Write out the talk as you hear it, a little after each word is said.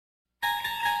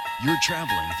You're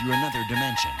traveling through another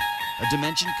dimension. A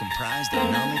dimension comprised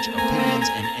of knowledge, opinions,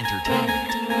 and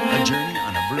entertainment. A journey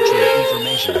on a virtual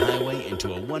information highway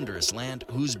into a wondrous land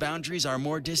whose boundaries are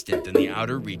more distant than the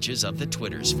outer reaches of the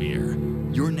Twitter sphere.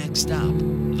 Your next stop,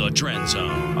 the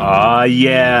Trendzone.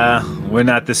 Yeah. We're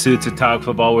not the suits that talk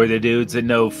football. We're the dudes that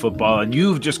know football. And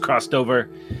you've just crossed over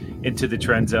into the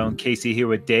Trend Zone. Casey here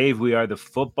with Dave. We are the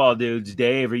football dudes.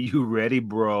 Dave, are you ready,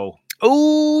 bro?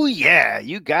 Oh, yeah.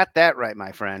 You got that right,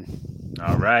 my friend.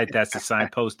 All right. That's the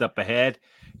signpost up ahead.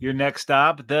 Your next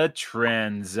stop, the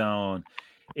Trend Zone.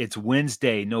 It's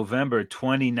Wednesday, November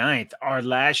 29th, our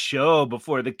last show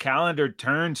before the calendar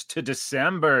turns to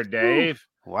December, Dave.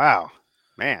 Wow.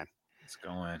 Man. It's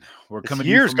going. We're This coming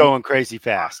year's going crazy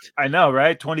fast. I know,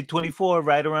 right? 2024,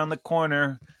 right around the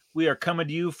corner. We are coming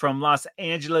to you from Los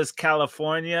Angeles,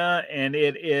 California, and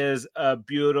it is a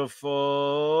beautiful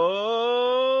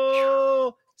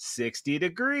 60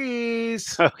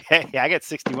 degrees. Okay. I got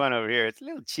 61 over here. It's a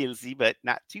little chilly, but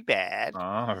not too bad.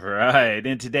 All right.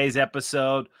 In today's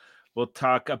episode, we'll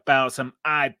talk about some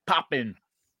eye-popping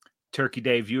Turkey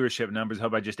Day viewership numbers.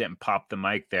 Hope I just didn't pop the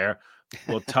mic there.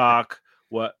 We'll talk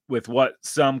what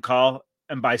some call,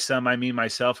 and by some I mean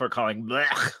myself, are calling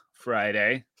Blech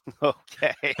Friday.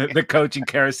 Okay. The coaching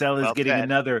carousel is Well getting said.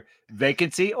 another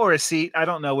vacancy or a seat. I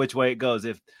don't know which way it goes.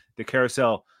 If the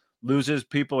carousel loses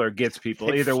people or gets people,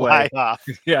 They either fly way. off.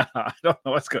 Yeah, I don't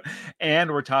know what's going. And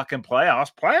we're talking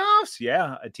playoffs. Playoffs,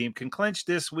 yeah. A team can clinch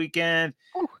this weekend.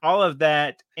 Whew. All of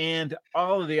that and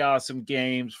all of the awesome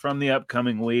games from the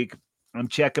upcoming week. I'm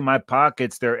checking my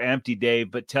pockets. They're empty,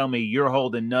 Dave, but tell me you're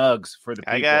holding nugs for the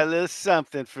people. I got a little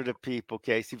something for the people,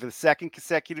 Casey. For the second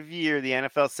consecutive year, the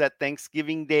NFL set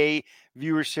Thanksgiving Day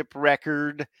viewership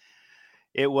record.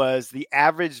 It was the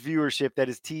average viewership, that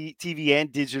is TV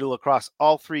and digital, across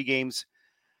all three games,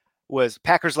 was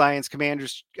Packers, Lions,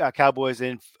 Commanders, Cowboys,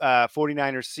 and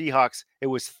 49ers, Seahawks. It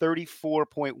was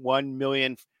 34.1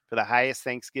 million for the highest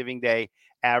Thanksgiving Day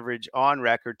average on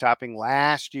record, topping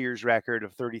last year's record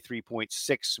of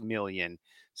 33.6 million.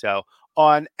 So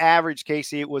on average,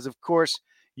 Casey, it was, of course,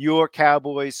 your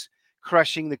Cowboys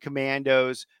crushing the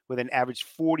Commandos with an average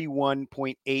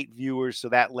 41.8 viewers. So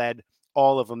that led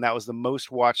all of them. That was the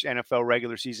most watched NFL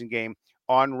regular season game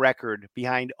on record,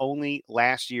 behind only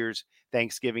last year's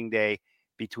Thanksgiving Day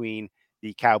between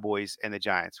the Cowboys and the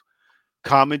Giants.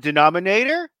 Common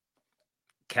denominator?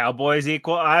 Cowboys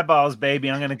equal eyeballs, baby.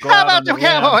 I'm going to go How out about on the the limb.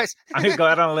 Cowboys? I'm going to go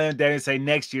out on a limb there and say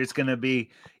next year it's going to be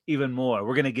even more.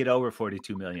 We're going to get over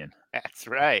 42 million. That's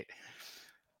right.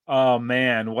 Oh,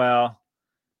 man. Well,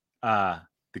 the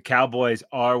Cowboys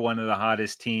are one of the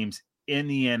hottest teams in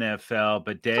the NFL.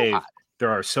 But, Dave,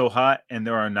 there are so hot and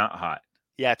there are not hot.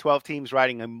 Yeah, 12 teams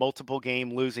riding a multiple game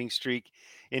losing streak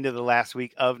into the last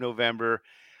week of November.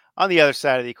 On the other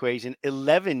side of the equation,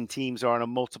 11 teams are on a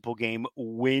multiple game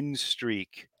win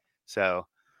streak. So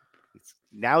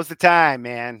now's the time,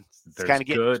 man. It's kind of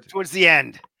getting towards the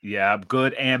end. Yeah,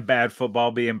 good and bad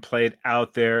football being played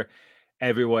out there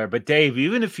everywhere. But, Dave,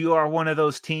 even if you are one of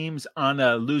those teams on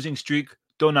a losing streak,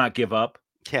 do not give up.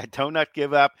 Yeah, do not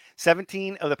give up.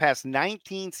 17 of the past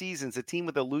 19 seasons, a team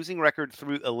with a losing record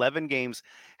through 11 games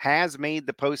has made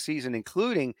the postseason,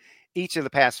 including each of the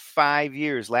past 5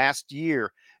 years. Last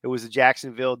year, it was the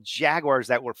Jacksonville Jaguars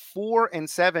that were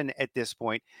 4-7 at this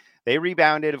point. They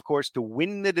rebounded, of course, to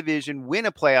win the division, win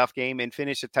a playoff game, and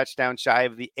finish a touchdown shy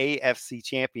of the AFC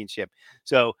Championship.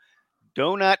 So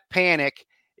do not panic.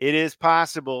 It is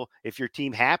possible, if your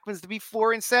team happens to be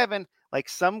 4-7, like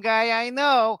some guy I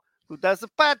know who does a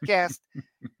podcast,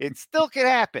 it still could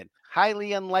happen.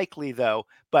 Highly unlikely, though.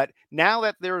 But now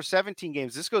that there are 17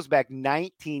 games, this goes back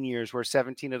 19 years, where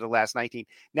 17 of the last 19.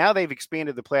 Now they've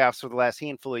expanded the playoffs for the last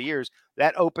handful of years.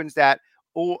 That opens that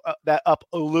up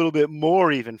a little bit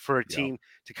more, even for a team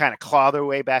to kind of claw their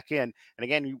way back in. And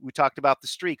again, we talked about the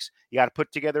streaks. You got to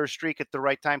put together a streak at the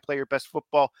right time, play your best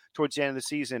football towards the end of the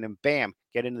season, and bam,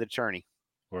 get into the tourney.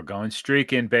 We're going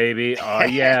streaking, baby. Oh,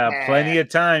 yeah. Plenty of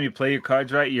time. You play your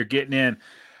cards right, you're getting in.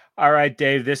 All right,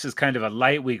 Dave, this is kind of a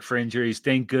light week for injuries.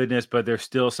 Thank goodness, but there's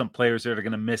still some players that are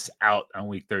going to miss out on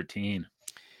week 13.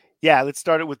 Yeah, let's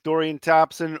start it with Dorian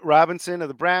Thompson-Robinson of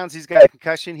the Browns. He's got a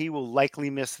concussion. He will likely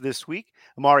miss this week.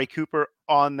 Amari Cooper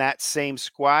on that same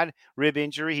squad. Rib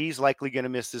injury. He's likely going to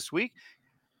miss this week.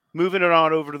 Moving it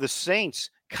on over to the Saints.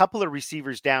 Couple of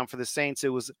receivers down for the Saints. It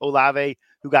was Olave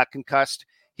who got concussed.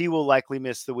 He will likely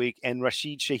miss the week. And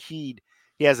Rashid Shaheed,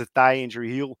 he has a thigh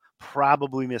injury. He'll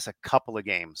probably miss a couple of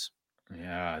games.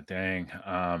 Yeah, dang.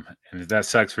 And that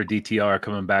sucks for DTR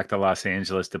coming back to Los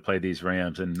Angeles to play these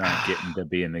Rams and not getting to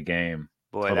be in the game.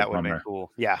 Boy, Total that would have bummer. been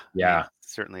cool. Yeah. Yeah. It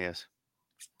certainly is.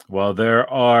 Well, there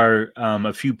are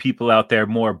a few people out there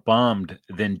more bummed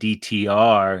than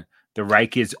DTR. The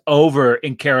Reich is over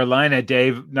in Carolina,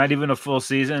 Dave. Not even a full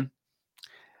season.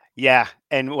 Yeah,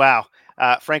 and wow,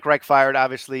 Frank Reich fired,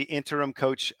 obviously, interim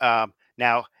coach,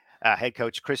 now head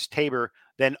coach Chris Tabor,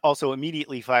 then also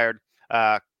immediately fired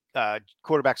uh,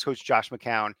 quarterbacks coach Josh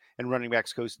McCown and running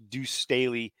backs coach Deuce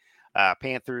Staley.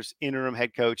 Panthers interim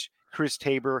head coach Chris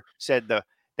Tabor said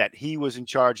that he was in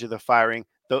charge of the firing.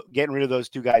 Getting rid of those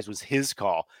two guys was his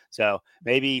call. So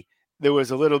maybe there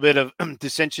was a little bit of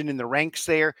dissension in the ranks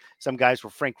there. Some guys were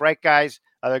Frank Reich guys,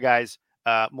 other guys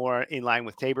more in line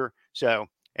with Tabor. So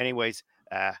anyways,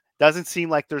 doesn't seem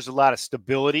like there's a lot of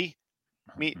stability.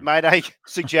 Might I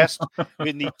suggest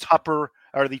in the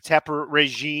Tepper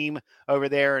regime over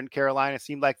there in Carolina?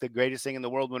 Seemed like the greatest thing in the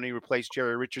world when he replaced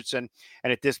Jerry Richardson.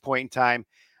 And at this point in time,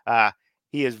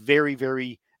 he is very,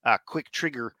 very quick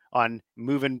trigger on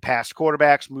moving past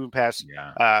quarterbacks, moving past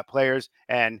players.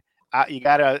 And you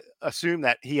got to assume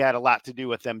that he had a lot to do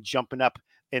with them jumping up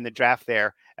in the draft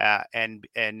there. And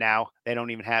now they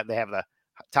have the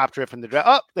top draft in the draft.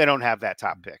 Oh, they don't have that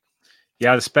top pick.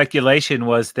 Yeah, the speculation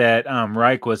was that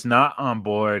Reich was not on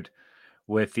board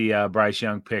with the Bryce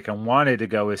Young pick and wanted to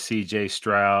go with CJ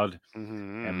Stroud.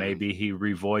 Mm-hmm. And maybe he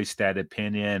revoiced that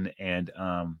opinion and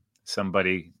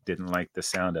somebody didn't like the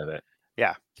sound of it.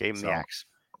 Yeah, gave him the axe.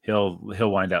 He'll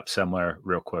wind up somewhere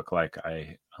real quick, like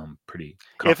I'm pretty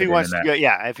confident if he wants in that. to go,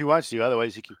 yeah, if he wants to.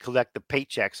 Otherwise, he can collect the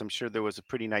paychecks. I'm sure there was a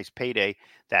pretty nice payday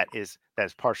that is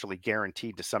partially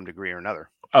guaranteed to some degree or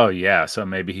another. Oh yeah, so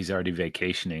maybe he's already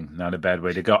vacationing. Not a bad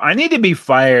way to go. I need to be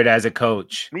fired as a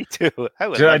coach. Me too.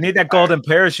 I need that golden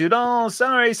parachute. Oh,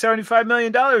 sorry, $75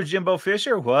 million, Jimbo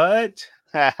Fisher. What?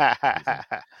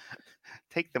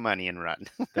 Take the money and run.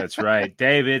 That's right,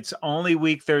 Dave. It's only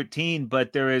week 13,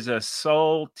 but there is a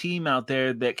sole team out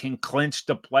there that can clinch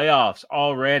the playoffs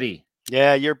already.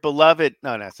 Yeah, your beloved.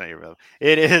 No, that's not your beloved.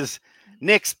 It is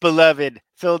Nick's beloved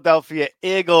Philadelphia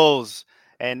Eagles.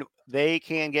 And they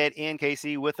can get in,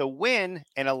 KC, with a win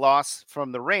and a loss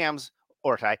from the Rams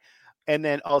or tie. And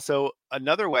then also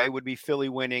another way would be Philly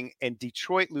winning and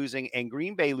Detroit losing and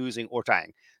Green Bay losing or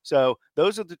tying. So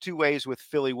those are the two ways with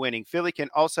Philly winning. Philly can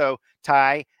also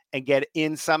tie and get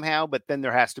in somehow, but then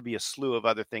there has to be a slew of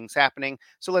other things happening.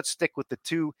 So let's stick with the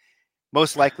two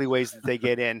most likely ways that they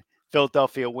get in.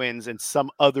 Philadelphia wins and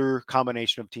some other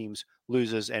combination of teams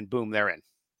loses, and boom, they're in.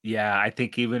 Yeah, I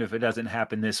think even if it doesn't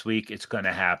happen this week, it's going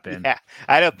to happen. Yeah,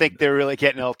 I don't think they're really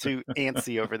getting all too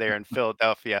antsy over there in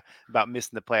Philadelphia about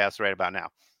missing the playoffs right about now.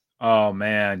 Oh,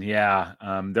 man, yeah.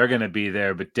 They're going to be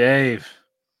there. But, Dave,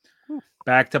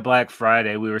 back to Black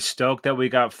Friday. We were stoked that we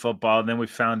got football, and then we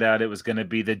found out it was going to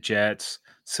be the Jets,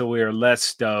 so we were less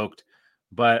stoked.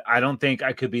 But I don't think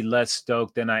I could be less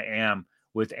stoked than I am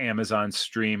with Amazon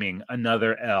streaming.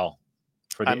 Another L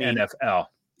for the NFL.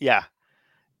 Yeah.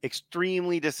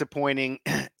 Extremely disappointing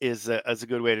is a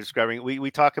good way of describing it. We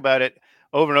talk about it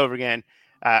over and over again.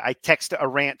 I text a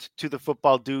rant to the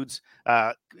football dudes,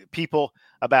 people,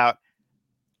 about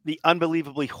the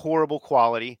unbelievably horrible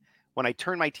quality. When I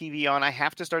turn my TV on, I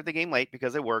have to start the game late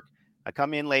because I work. I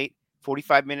come in late,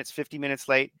 45 minutes, 50 minutes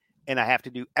late, and I have to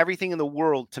do everything in the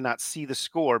world to not see the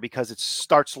score because it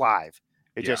starts live.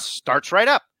 It just starts right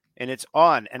up and it's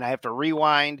on, and I have to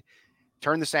rewind,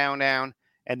 turn the sound down,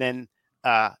 and then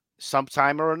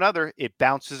sometime or another, it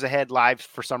bounces ahead live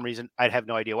for some reason. I have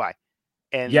no idea why.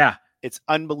 And it's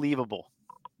unbelievable.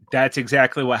 That's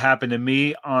exactly what happened to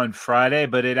me on Friday,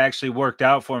 but it actually worked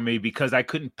out for me because I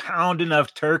couldn't pound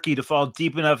enough turkey to fall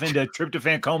deep enough into a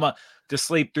tryptophan coma to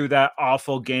sleep through that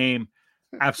awful game.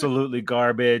 Absolutely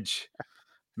garbage.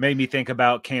 Made me think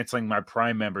about canceling my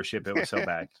Prime membership. It was so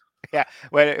bad. Yeah,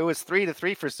 when it was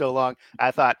 3-3 for so long,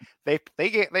 I thought they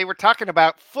were talking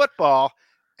about football,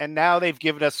 and now they've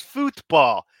given us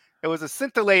football. It was a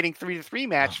scintillating 3-3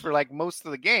 match for like most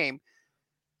of the game.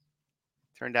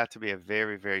 Turned out to be a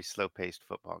very, very slow-paced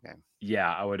football game.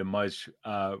 Yeah, I would have much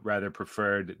rather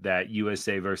preferred that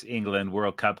USA versus England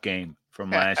World Cup game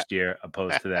from last year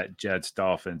opposed to that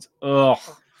Jets-Dolphins. Ugh.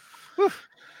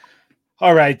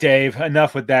 All right, Dave,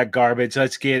 enough with that garbage.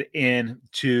 Let's get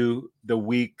into the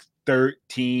Week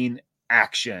 13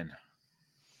 action.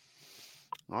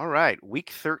 All right,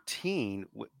 Week 13.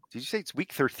 Did you say it's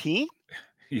Week 13?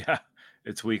 Yeah,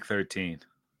 it's Week 13.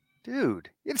 Dude,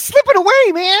 it's slipping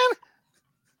away, man.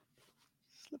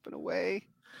 Slipping away.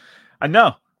 I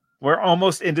know. We're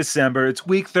almost in December. It's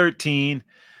Week 13.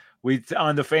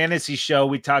 On the fantasy show,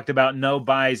 we talked about no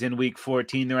buys in Week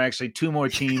 14. There are actually two more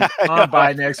teams on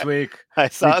bye next week. I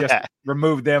saw we just that.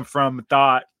 removed them from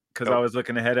thought because I was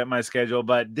looking ahead at my schedule.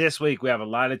 But this week, we have a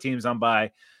lot of teams on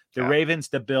bye. The Ravens,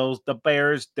 the Bills, the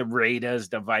Bears, the Raiders,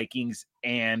 the Vikings,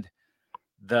 and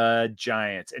the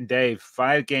Giants. And Dave,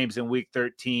 5 games in Week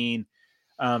 13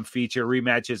 feature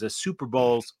rematches of Super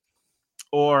Bowls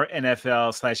or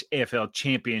NFL/AFL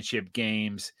championship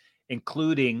games,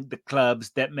 including the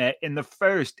clubs that met in the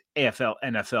first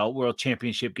AFL-NFL World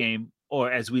Championship game, or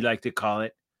as we like to call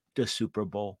it, the Super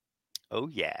Bowl. Oh,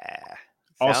 yeah.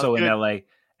 Also in LA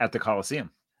at the Coliseum.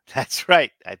 That's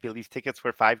right. I believe tickets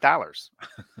were $5.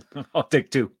 I'll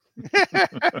take 2.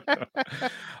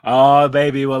 Oh,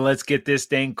 baby. Well, let's get this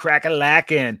thing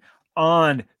crack-a-lacking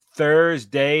on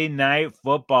Thursday Night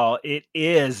Football. It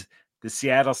is the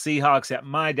Seattle Seahawks at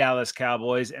my Dallas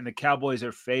Cowboys, and the Cowboys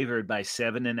are favored by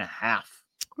 7.5.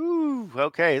 Ooh,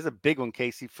 okay. It's a big one,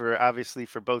 Casey, obviously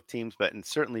for both teams, but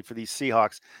certainly for these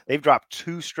Seahawks. They've dropped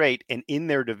 2 straight and in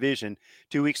their division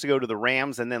 2 weeks ago to the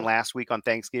Rams, and then last week on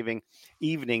Thanksgiving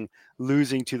evening,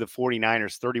 losing to the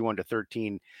 49ers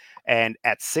 31-13. And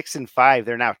at 6-5,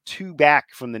 they're now 2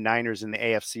 back from the Niners in the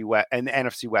AFC West and the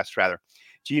NFC West, rather.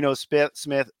 Geno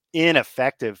Smith,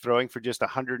 ineffective, throwing for just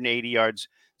 180 yards,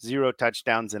 0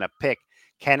 touchdowns, and a pick.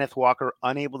 Kenneth Walker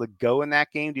unable to go in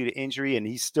that game due to injury, and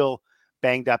he's still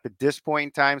banged up at this point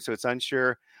in time, so it's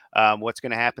unsure what's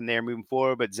going to happen there moving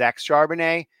forward. But Zach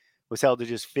Charbonnet was held to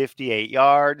just 58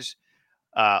 yards.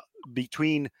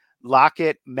 Between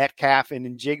Lockett, Metcalf, and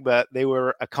Njigba, they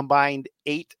were a combined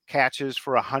 8 catches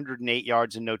for 108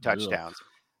 yards and no touchdowns. Ugh.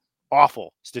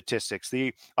 Awful statistics.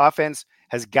 The offense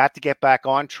has got to get back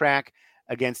on track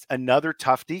against another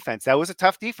tough defense. That was a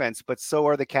tough defense, but so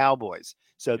are the Cowboys.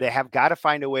 So they have got to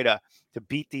find a way to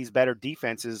beat these better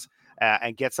defenses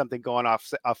and get something going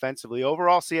offensively.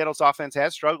 Overall, Seattle's offense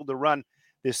has struggled to run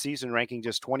this season, ranking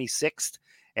just 26th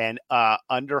and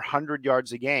under 100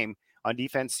 yards a game. On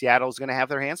defense, Seattle's going to have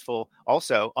their hands full.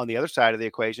 Also, on the other side of the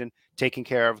equation, taking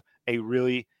care of a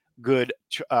really good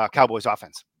Cowboys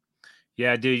offense.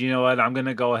 Yeah, dude, you know what? I'm going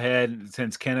to go ahead,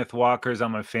 since Kenneth Walker's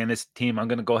on my fantasy team, I'm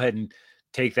going to go ahead and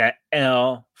take that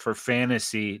L for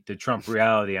fantasy to trump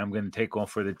reality. I'm going to take one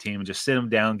for the team and just sit them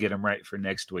down, get them right for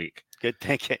next week. Good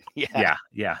thinking. Yeah,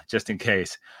 just in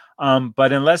case.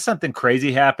 But unless something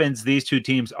crazy happens, these 2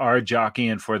 teams are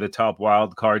jockeying for the top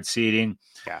wild card seeding.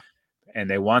 Yeah. And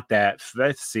they want that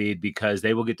 5th seed because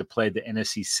they will get to play the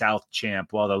NFC South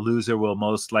champ, while the loser will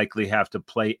most likely have to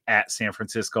play at San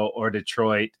Francisco or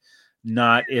Detroit.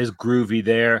 Not as groovy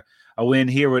there. A win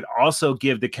here would also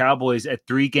give the Cowboys a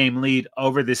 3-game lead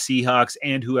over the Seahawks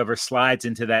and whoever slides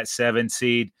into that 7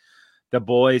 seed. The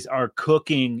boys are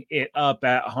cooking it up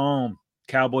at home.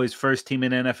 Cowboys first team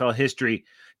in NFL history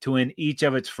to win each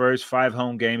of its first 5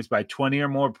 home games by 20 or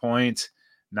more points.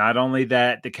 Not only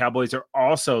that, the Cowboys are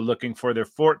also looking for their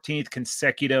 14th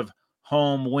consecutive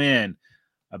home win.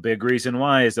 A big reason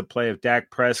why is the play of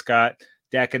Dak Prescott.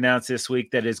 Dak announced this week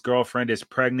that his girlfriend is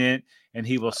pregnant and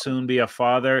he will soon be a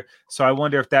father. So I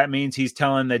wonder if that means he's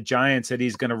telling the Giants that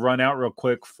he's going to run out real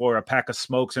quick for a pack of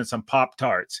smokes and some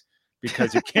Pop-Tarts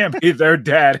because he can't be their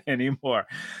dad anymore.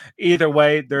 Either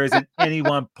way, there isn't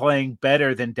anyone playing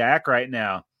better than Dak right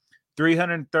now.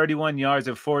 331 yards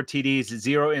of 4 TDs,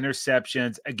 0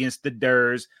 interceptions against the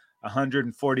Durs,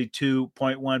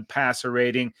 142.1 passer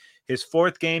rating. His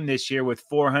 4th game this year with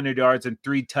 400 yards and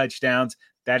 3 touchdowns.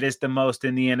 That is the most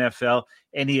in the NFL.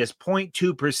 And he is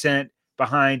 0.2%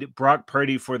 behind Brock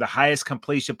Purdy for the highest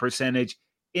completion percentage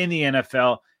in the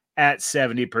NFL at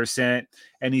 70%.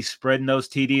 And he's spreading those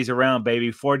TDs around,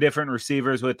 baby. 4 different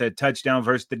receivers with a touchdown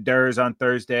versus the Durs on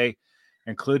Thursday,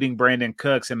 including Brandon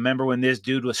Cooks. And remember when this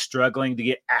dude was struggling to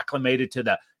get acclimated to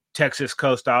the Texas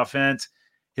Coast offense?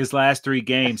 His last 3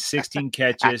 games, 16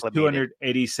 catches,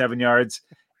 287 yards,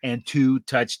 and 2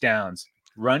 touchdowns.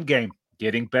 Run game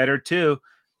getting better too.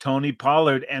 Tony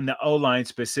Pollard and the O-line,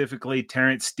 specifically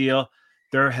Terrence Steele,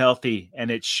 they're healthy,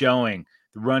 and it's showing.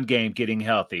 The run game getting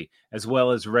healthy, as well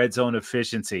as red zone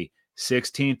efficiency.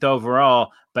 16th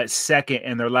overall, but 2nd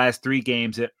in their last 3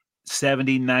 games at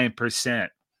 79%.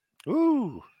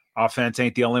 Ooh. Offense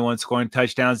ain't the only one scoring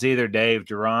touchdowns either, Dave.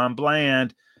 Jerron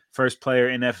Bland, first player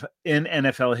in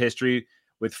NFL history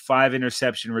with 5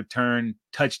 interception return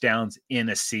touchdowns in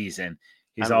a season.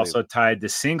 He's also tied the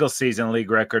single-season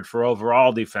league record for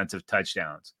overall defensive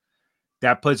touchdowns.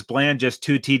 That puts Bland just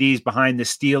 2 TDs behind the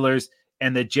Steelers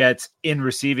and the Jets in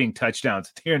receiving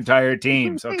touchdowns. Their entire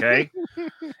teams, okay?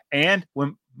 And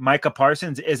when Micah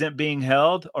Parsons isn't being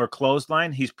held or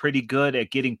clothesline, he's pretty good at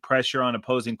getting pressure on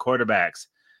opposing quarterbacks.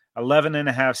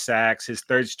 11.5 sacks, his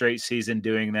 3rd straight season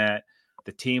doing that.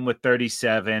 The team with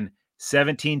 37,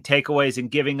 17 takeaways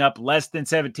and giving up less than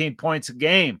 17 points a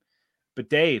game. But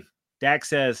Dave, Dak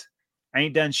says, I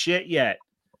ain't done shit yet.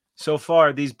 So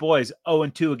far, these boys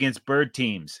 0-2 against bird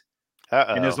teams.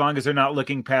 And as Uh-oh. long as they're not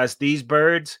looking past these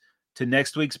birds to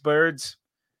next week's birds,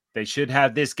 they should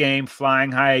have this game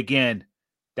flying high again.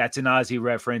 That's an Aussie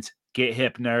reference. Get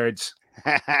hip, nerds.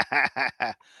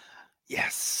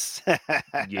 Yes.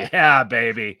 Yeah,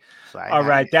 baby. Fly All high.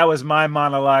 right, that was my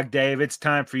monologue, Dave. It's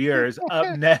time for yours.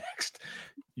 Up next,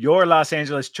 your Los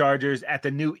Angeles Chargers at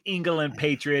the New England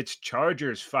Patriots.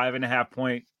 Chargers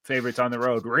 5.5-point favorites on the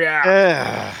road.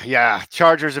 React. Yeah,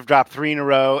 Chargers have dropped 3 in a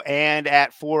row, and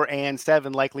at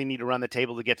 4-7, likely need to run the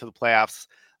table to get to the playoffs.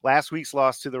 Last week's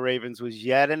loss to the Ravens was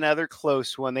yet another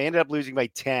close one. They ended up losing by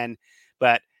 10,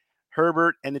 but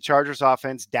Herbert and the Chargers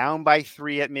offense down by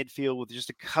 3 at midfield with just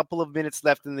a couple of minutes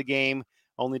left in the game,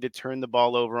 only to turn the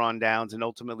ball over on downs and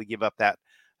ultimately give up that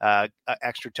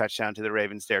extra touchdown to the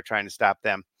Ravens there, trying to stop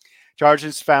them.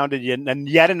 Chargers found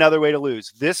yet another way to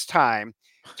lose, this time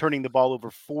turning the ball over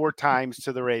 4 times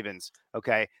to the Ravens.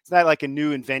 Okay. It's not like a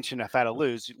new invention of how to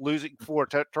lose. Losing 4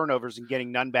 turnovers and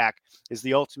getting none back is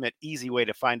the ultimate easy way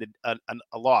to find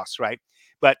a loss, right?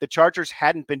 But the Chargers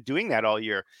hadn't been doing that all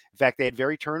year. In fact, they had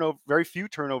very few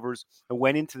turnovers and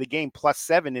went into the game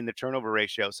 +7 in the turnover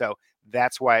ratio. So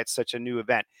that's why it's such a new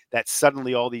event that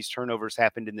suddenly all these turnovers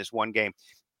happened in this one game.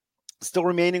 Still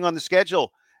remaining on the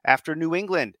schedule after New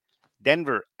England,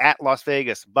 Denver at Las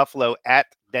Vegas, Buffalo at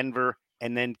Denver,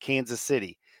 and then Kansas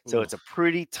City. So it's a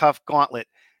pretty tough gauntlet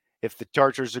if the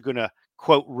Chargers are going to,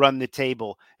 quote, run the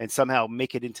table and somehow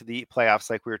make it into the playoffs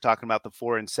like we were talking about the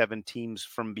 4-7 teams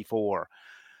from before.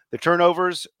 The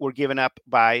turnovers were given up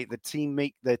by the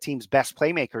team's best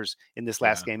playmakers in this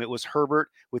last game. It was Herbert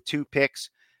with 2 picks,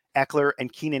 Eckler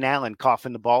and Keenan Allen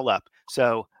coughing the ball up.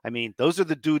 So, I mean, those are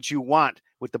the dudes you want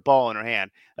with the ball in their hand.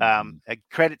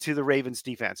 Credit to the Ravens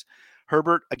defense.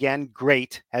 Herbert, again,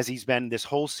 great as he's been this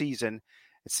whole season.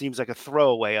 It seems like a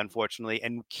throwaway, unfortunately.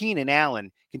 And Keenan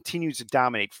Allen continues to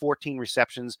dominate. 14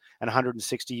 receptions and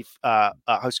 106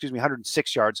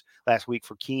 yards last week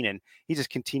for Keenan. He just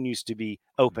continues to be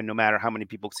open no matter how many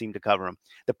people seem to cover him.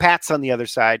 The Pats on the other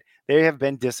side, they have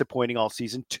been disappointing all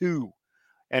season too.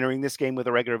 Entering this game with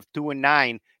a record of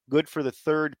 2-9, good for the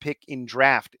 3rd pick in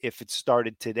draft if it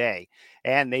started today.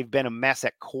 And they've been a mess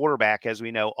at quarterback, as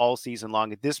we know, all season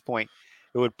long. At this point,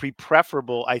 it would be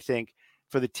preferable, I think,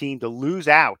 for the team to lose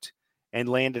out and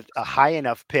land a high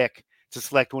enough pick to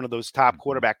select one of those top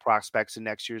quarterback prospects in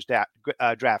next year's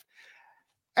draft.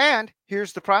 And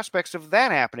here's the prospects of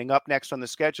that happening. Up next on the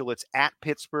schedule, it's at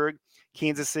Pittsburgh,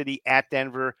 Kansas City, at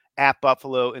Denver, at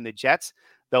Buffalo, and the Jets.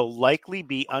 They'll likely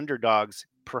be underdogs,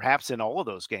 perhaps in all of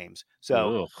those games.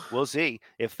 So we'll see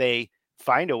if they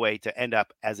find a way to end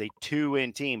up as a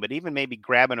 2-win team, but even maybe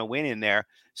grabbing a win in there,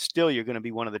 still you're going to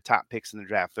be one of the top picks in the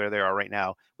draft. There they are right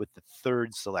now with the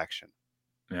 3rd selection.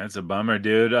 That's a bummer,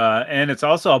 dude. And it's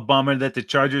also a bummer that the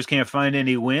Chargers can't find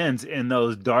any wins in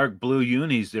those dark blue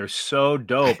unis. They're so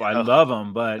dope. I love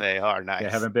them, but they are nice. They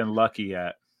haven't been lucky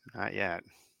yet. Not yet.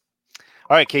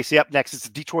 All right, Casey, up next, it's the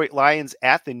Detroit Lions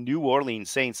at the New Orleans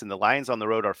Saints, and the Lions on the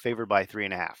road are favored by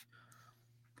 3.5.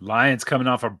 Lions coming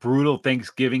off a brutal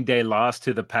Thanksgiving Day loss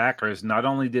to the Packers. Not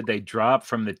only did they drop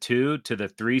from the 2 to the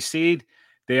 3 seed,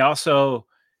 they also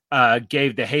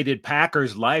gave the hated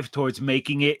Packers life towards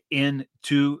making it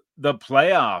into the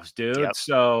playoffs, dude. Yep.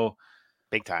 So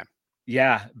big time.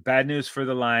 Yeah, bad news for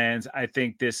the Lions. I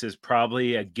think this is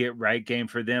probably a get-right game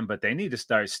for them, but they need to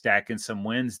start stacking some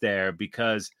wins there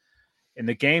because in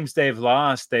the games they've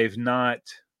lost, they've not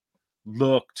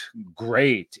looked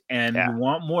great. And you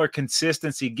want more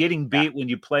consistency. Getting beat when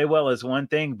you play well is one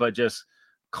thing, but just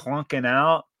clunking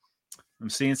out. I'm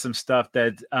seeing some stuff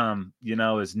that,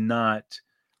 is not.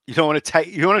 You don't want to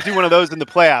you want to do one of those in the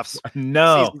playoffs.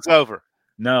 No. Season's over.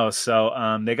 No,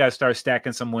 so they got to start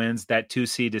stacking some wins. That 2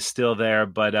 seed is still there,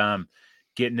 but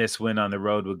getting this win on the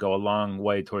road would go a long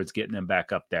way towards getting them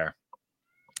back up there.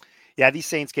 Yeah, these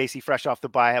Saints, Casey, fresh off the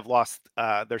bye, have lost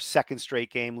their 2nd straight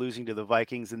game, losing to the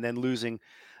Vikings, and then losing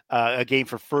a game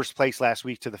for first place last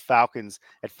week to the Falcons.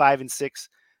 At 5-6,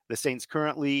 the Saints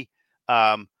currently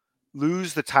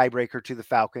lose the tiebreaker to the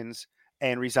Falcons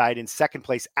and reside in 2nd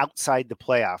place outside the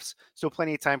playoffs. Still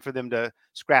plenty of time for them to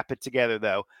scrap it together,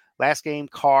 though. Last game,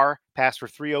 Carr passed for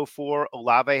 304.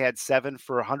 Olave had 7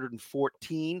 for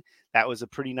 114. That was a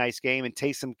pretty nice game. And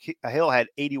Taysom Hill had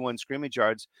 81 scrimmage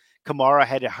yards. Kamara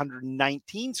had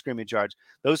 119 scrimmage yards.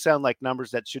 Those sound like numbers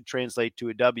that should translate to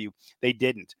a W. They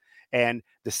didn't. And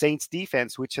the Saints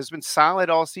defense, which has been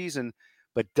solid all season,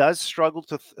 but does struggle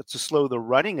to slow the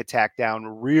running attack down,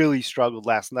 really struggled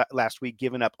last week,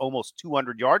 giving up almost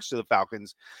 200 yards to the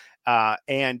Falcons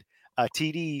and a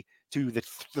TD to the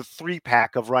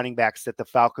 3-pack of running backs that the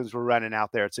Falcons were running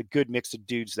out there. It's a good mix of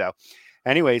dudes, though.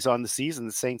 Anyways, on the season,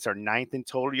 the Saints are 9th in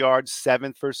total yards,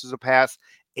 7th versus a pass,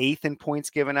 8th in points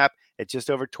given up at just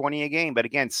over 20 a game. But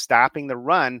again, stopping the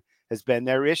run has been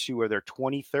their issue, where they're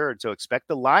 23rd. So expect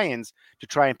the Lions to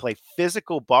try and play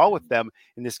physical ball with them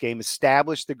in this game,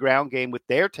 establish the ground game with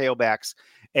their tailbacks,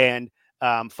 and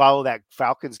follow that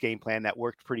Falcons game plan that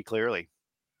worked pretty clearly.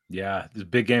 Yeah, it's a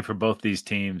big game for both these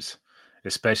teams,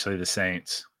 especially the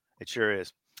Saints. It sure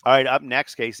is. All right, up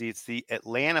next, Casey, it's the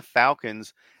Atlanta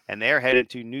Falcons, and they're headed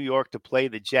to New York to play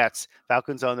the Jets.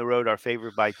 Falcons on the road are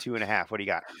favored by 2.5. What do you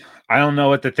got? I don't know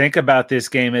what to think about this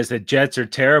game, as the Jets are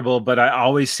terrible, but I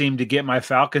always seem to get my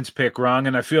Falcons pick wrong,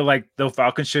 and I feel like the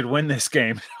Falcons should win this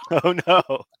game. Oh, no.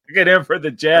 Get in for the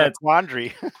Jets.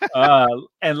 Quandary.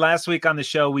 And last week on the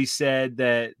show, we said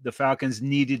that the Falcons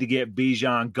needed to get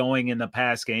Bijan going in the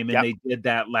pass game, and they did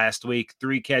that last week.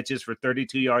 3 catches for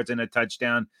 32 yards and a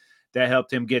touchdown. That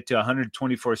helped him get to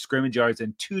 124 scrimmage yards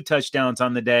and 2 touchdowns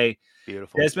on the day.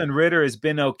 Beautiful. Desmond Ridder has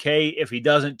been okay if he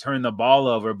doesn't turn the ball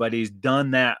over, but he's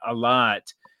done that a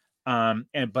lot.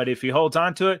 But if he holds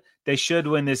on to it, they should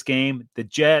win this game. The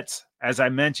Jets, as I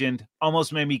mentioned,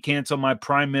 almost made me cancel my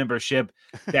Prime membership.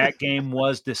 That game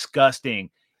was disgusting.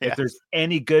 If there's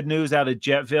any good news out of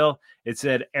Jetville, it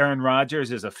said Aaron Rodgers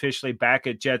is officially back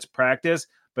at Jets practice,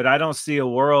 but I don't see a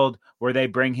world where they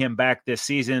bring him back this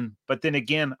season. But then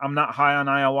again, I'm not high on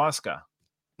ayahuasca.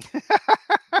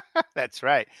 That's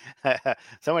right.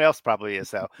 Someone else probably is,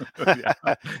 though.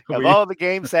 Of all the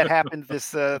games that happened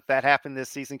this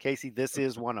season, Casey, this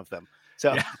is one of them.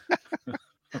 So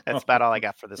that's about all I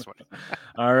got for this one.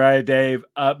 All right, Dave.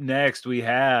 Up next, we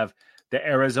have the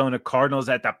Arizona Cardinals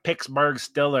at the Pittsburgh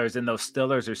Steelers, and those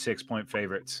Steelers are 6-point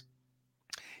favorites.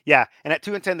 Yeah, and at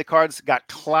 2-10, the Cards got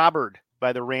clobbered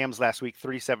by the Rams last week,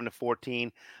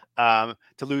 37-14,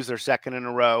 to lose their second in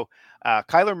a row.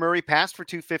 Kyler Murray passed for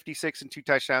 256 and 2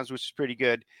 touchdowns, which is pretty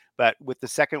good. But with the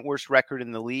second worst record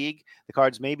in the league, the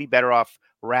Cards may be better off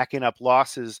racking up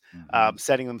losses,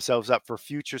 setting themselves up for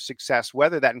future success,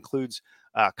 whether that includes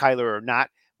Kyler or not.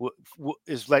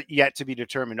 Is yet to be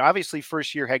determined. Obviously,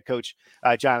 first-year head coach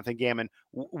Jonathan Gammon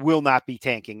will not be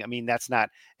tanking. I mean, that's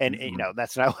not, and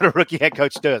that's not what a rookie head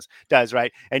coach does,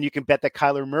 right? And you can bet that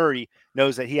Kyler Murray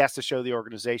knows that he has to show the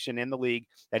organization in the league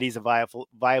that he's a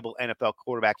viable NFL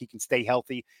quarterback. He can stay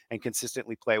healthy and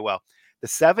consistently play well. The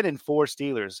 7-4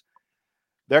 Steelers,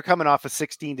 they're coming off a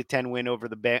 16-10 win over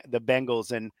the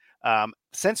Bengals, and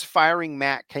since firing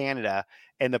Matt Canada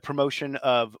and the promotion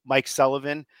of Mike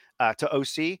Sullivan to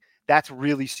OC, that's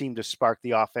really seemed to spark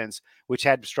the offense, which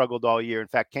had struggled all year. In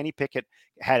fact, Kenny Pickett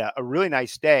had a really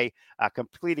nice day,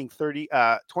 completing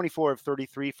 24 of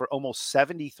 33 for almost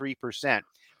 73%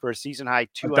 for a season high.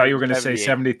 I thought you were going to say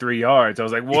 73 yards. I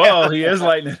was like, whoa, he is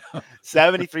lighting it up.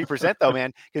 73% though,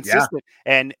 man. Consistent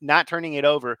and not turning it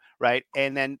over, right?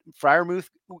 And then Freiermuth,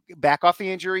 back off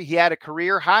the injury, he had a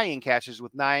career high in catches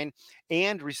with 9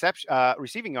 and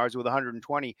receiving yards with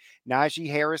 120. Najee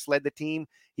Harris led the team.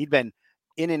 He'd been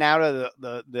in and out of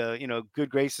the good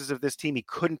graces of this team. He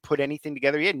couldn't put anything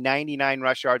together. He had 99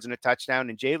 rush yards and a touchdown,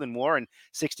 and Jalen Warren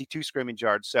 62 scrimmage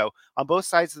yards. So on both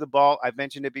sides of the ball, I've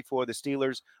mentioned it before, the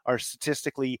Steelers are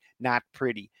statistically not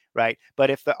pretty, right? But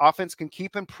if the offense can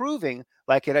keep improving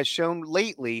like it has shown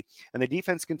lately, and the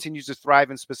defense continues to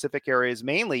thrive in specific areas,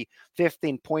 mainly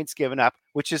 15 points given up,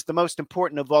 which is the most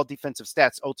important of all defensive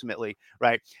stats ultimately,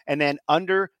 right? And then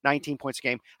under 19 points a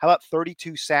game. How about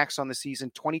 32 sacks on the season,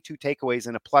 22 takeaways,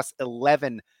 and a plus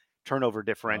 11 turnover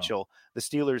differential? Wow. The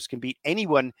Steelers can beat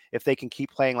anyone if they can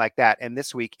keep playing like that. And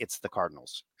this week, it's the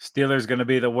Cardinals. Steelers going to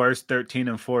be the worst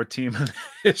 13-4 team in the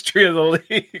history of the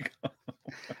league.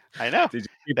 I know.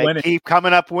 They keep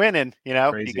coming up winning.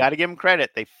 Crazy. You got to give them credit.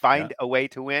 They find a way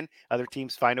to win. Other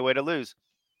teams find a way to lose.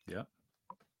 Yeah.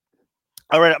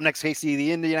 All right, up next, Casey,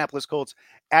 the Indianapolis Colts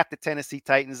at the Tennessee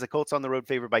Titans. The Colts on the road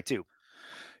favored by 2.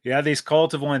 Yeah, these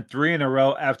Colts have won 3 in a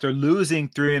row after losing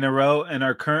 3 in a row and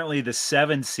are currently the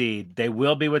 7th seed. They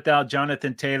will be without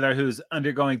Jonathan Taylor, who's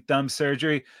undergoing thumb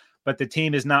surgery, but the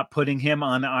team is not putting him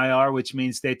on IR, which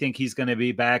means they think he's going to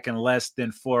be back in less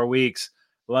than 4 weeks.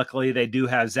 Luckily, they do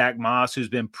have Zach Moss, who's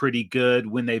been pretty good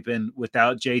when they've been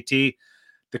without JT.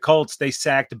 The Colts, they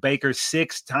sacked Baker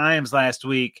 6 times last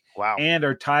week. Wow. And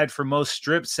are tied for most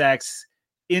strip sacks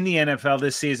in the NFL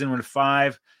this season with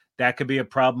 5. That could be a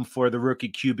problem for the rookie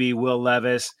QB, Will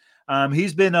Levis.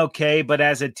 He's been okay, but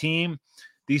as a team,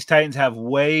 these Titans have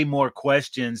way more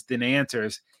questions than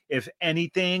answers. If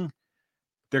anything,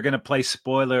 they're going to play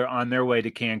spoiler on their way to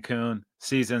Cancun.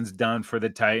 Season's done for the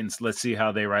Titans. Let's see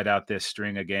how they ride out this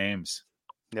string of games.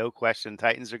 No question.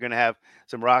 Titans are going to have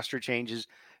some roster changes.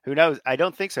 Who knows? I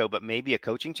don't think so, but maybe a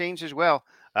coaching change as well,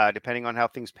 depending on how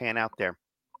things pan out there.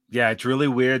 Yeah, it's really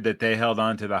weird that they held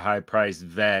on to the high-priced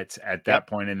vets at Yep. that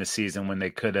point in the season when they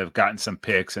could have gotten some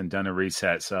picks and done a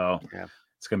reset. So Yeah.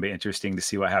 it's going to be interesting to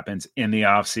see what happens in the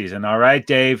offseason. All right,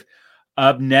 Dave.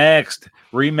 Up next,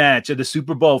 rematch of the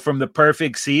Super Bowl from the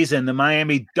perfect season. The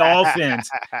Miami Dolphins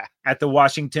at the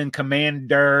Washington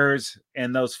Commanders,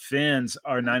 and those Finns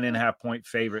are 9.5-point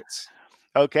favorites.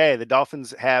 Okay, the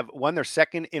Dolphins have won their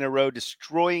second in a row,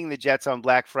 destroying the Jets on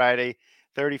Black Friday,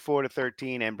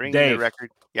 34-13, and bringing their Dave,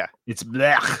 record. Yeah. it's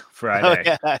Blech Oh, Friday.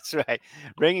 yeah, that's right.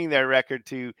 Bringing their record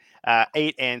to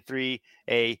 8-3,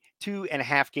 a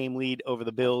 2.5 game lead over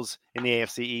the Bills in the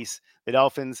AFC East. The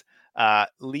Dolphins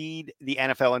lead the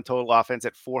NFL in total offense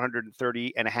at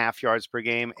 430.5 yards per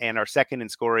game and are second in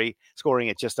scoring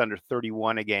at just under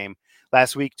 31 a game.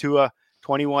 Last week, Tua,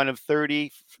 21 of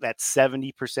 30. That's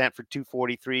 70% for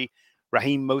 243.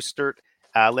 Raheem Mostert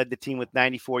led the team with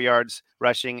 94 yards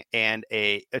rushing and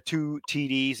a 2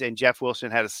 TDs, and Jeff Wilson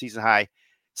had a season high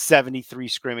 73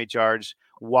 scrimmage yards.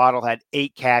 Waddle had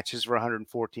 8 catches for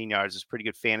 114 yards. It's a pretty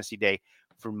good fantasy day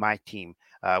for my team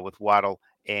with Waddle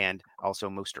and also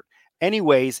Mostert.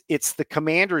 Anyways, it's the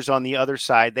Commanders on the other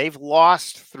side. They've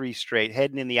lost 3 straight,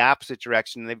 heading in the opposite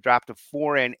direction. They've dropped to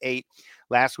 4-8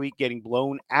 last week, getting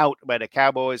blown out by the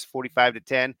Cowboys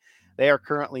 45-10. They are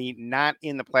currently not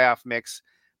in the playoff mix,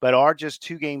 but are just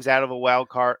 2 games out of a wild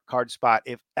card spot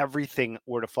if everything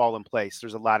were to fall in place.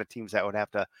 There's a lot of teams that would have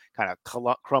to kind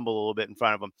of crumble a little bit in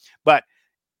front of them. But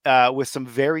with some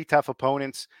very tough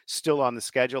opponents still on the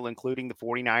schedule, including the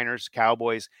 49ers,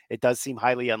 Cowboys, it does seem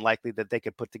highly unlikely that they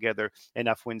could put together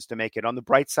enough wins to make it. On the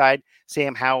bright side,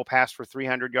 Sam Howell passed for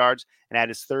 300 yards and had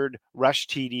his 3rd rush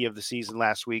TD of the season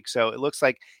last week. So it looks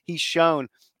like he's shown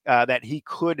that he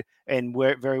could and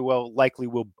very well likely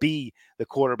will be the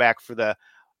quarterback for the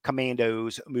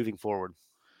Commandos moving forward.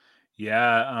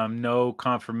 Yeah, no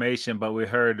confirmation, but we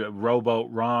heard Rowboat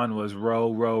Ron was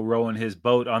rowing his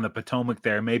boat on the Potomac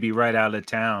there, maybe right out of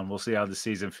town. We'll see how the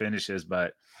season finishes,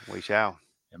 but we shall.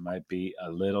 It might be a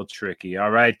little tricky.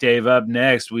 All right, Dave, up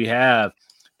next, we have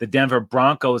the Denver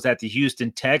Broncos at the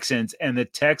Houston Texans, and the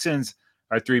Texans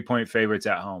are 3-point favorites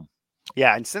at home.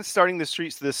 Yeah, and since starting the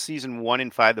streets this season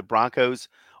 1-5, the Broncos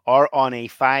are on a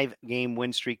 5-game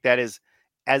win streak that is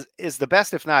the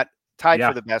best, if not tied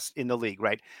for the best in the league,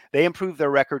 right? They improved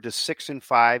their record to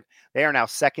 6-5. They are now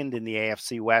second in the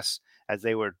AFC West, as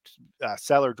they were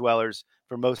cellar dwellers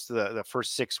for most of the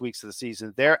first 6 weeks of the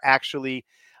season. They're actually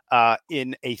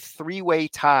in a 3-way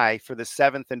tie for the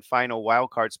 7th and final wild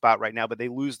card spot right now, but they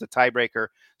lose the tiebreaker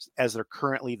as they're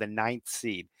currently the 9th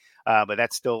seed. But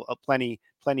that's still plenty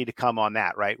to come on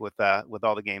that, right? With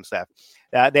all the games left,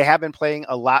 they have been playing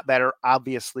a lot better.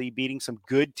 Obviously, beating some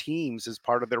good teams as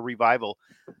part of their revival,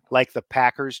 like the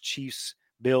Packers, Chiefs,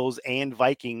 Bills, and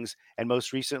Vikings, and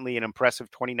most recently an impressive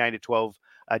 29-12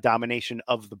 domination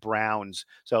of the Browns.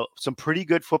 So some pretty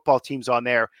good football teams on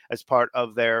there as part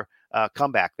of their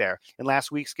comeback there. In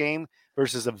last week's game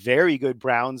versus a very good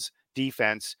Browns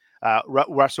defense,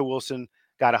 Russell Wilson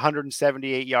got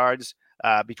 178 yards.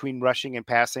 Between rushing and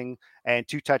passing, and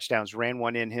 2 touchdowns, ran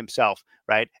one in himself,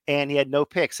 right? And he had no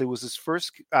picks. It was his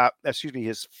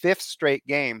his 5th straight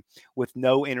game with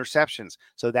no interceptions.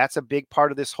 So that's a big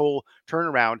part of this whole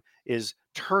turnaround is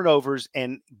turnovers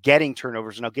and getting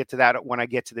turnovers. And I'll get to that when I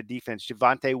get to the defense.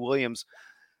 Javonte Williams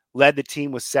led the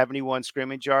team with 71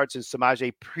 scrimmage yards, and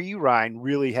Samaje Perine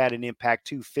really had an impact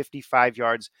too, 55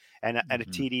 yards and a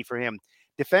TD for him.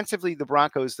 Defensively, the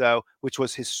Broncos, though, which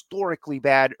was historically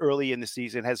bad early in the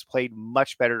season, has played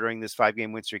much better during this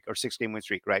 5-game win streak or 6-game win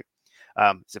streak, right?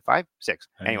 Is it 5? 6.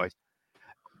 Anyways,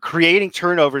 creating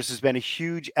turnovers has been a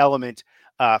huge element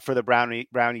for the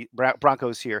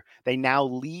Broncos here. They now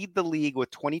lead the league with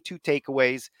 22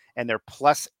 takeaways, and they're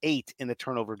 +8 in the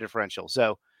turnover differential.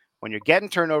 So when you're getting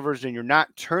turnovers and you're not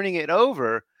turning it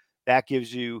over, that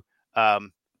gives you,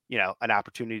 an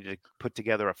opportunity to put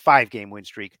together a 5-game win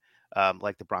streak.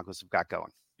 Like the Broncos have got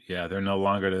going. Yeah, they're no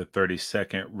longer the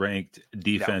 32nd ranked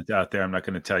defense out there. I'm not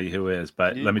going to tell you who is,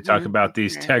 but let me talk about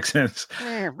these Texans.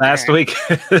 Last week,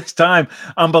 this time,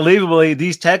 unbelievably,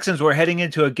 these Texans were heading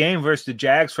into a game versus the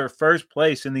Jags for first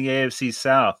place in the AFC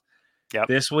South. Yep.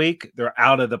 This week, they're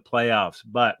out of the playoffs,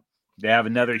 but they have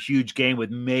another huge game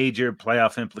with major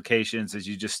playoff implications, as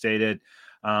you just stated.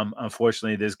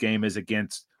 Unfortunately, this game is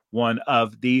against one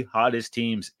of the hottest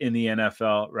teams in the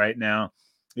NFL right now.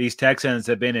 These Texans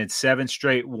have been in 7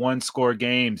 straight one-score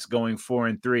games, going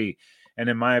 4-3. And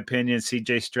in my opinion,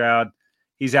 C.J. Stroud,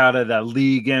 he's out of the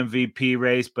league MVP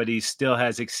race, but he still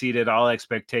has exceeded all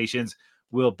expectations,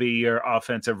 will be your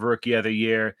offensive rookie of the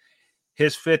year.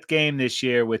 His 5th game this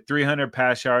year with 300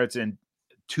 pass yards and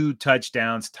 2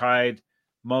 touchdowns, tied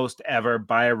most ever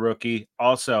by a rookie.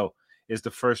 Also is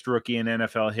the first rookie in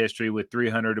NFL history with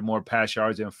 300 or more pass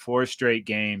yards in 4 straight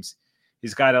games.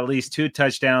 He's got at least 2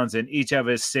 touchdowns in each of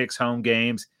his 6 home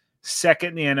games.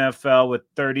 Second in the NFL with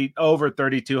over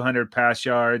 3,200 pass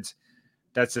yards.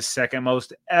 That's the second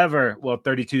most ever. Well,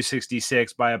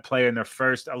 3,266 by a player in their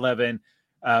first 11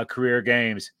 career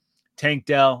games. Tank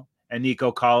Dell and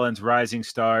Nico Collins, rising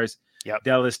stars. Yep.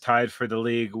 Dell is tied for the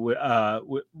league with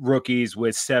rookies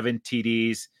with 7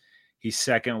 TDs. He's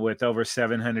second with over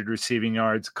 700 receiving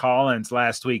yards. Collins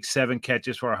last week, 7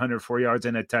 catches for 104 yards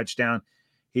and a touchdown.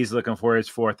 He's looking for his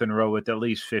 4th in a row with at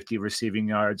least 50 receiving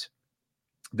yards.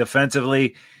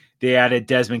 Defensively, they added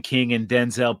Desmond King and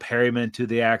Denzel Perryman to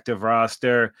the active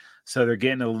roster, so they're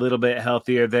getting a little bit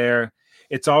healthier there.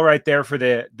 It's all right there for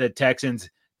the Texans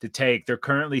to take. They're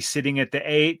currently sitting at the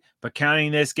 8, but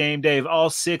counting this game, Dave, all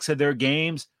 6 of their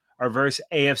games are versus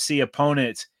AFC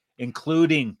opponents,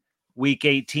 including Week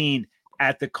 18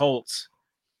 at the Colts,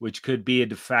 which could be a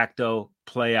de facto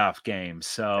playoff game.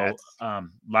 So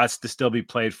lots to still be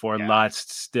played for, lots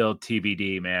still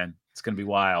TBD, man. It's going to be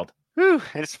wild. Whew,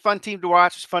 and it's a fun team to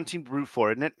watch. It's a fun team to root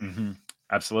for, isn't it? Mm-hmm.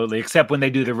 Absolutely. Except when they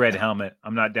do the red helmet.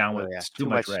 I'm not down with it. Too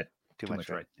much red. Too much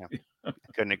red. Yeah.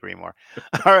 Couldn't agree more.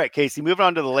 All right, Casey, moving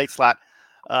on to the late slot.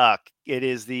 It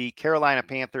is the Carolina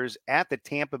Panthers at the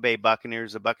Tampa Bay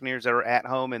Buccaneers. The Buccaneers are at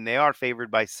home, and they are favored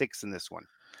by 6 in this one.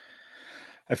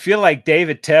 I feel like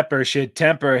David Tepper should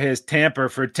temper his temper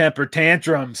for temper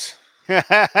tantrums.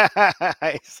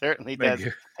 He certainly does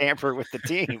tamper with the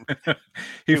team.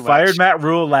 He fired Matt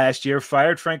Rule last year,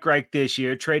 fired Frank Reich this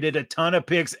year, traded a ton of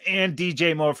picks and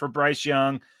DJ Moore for Bryce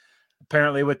Young,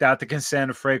 apparently without the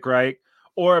consent of Frank Reich,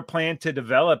 or a plan to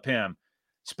develop him.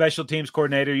 Special teams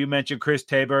coordinator, you mentioned Chris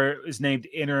Tabor is named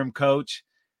interim coach.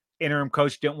 Interim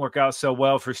coach didn't work out so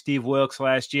well for Steve Wilkes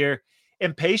last year.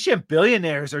 Impatient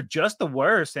billionaires are just the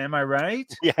worst. Am I right?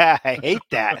 Yeah, I hate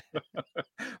that.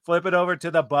 Flip it over to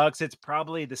the Bucs. It's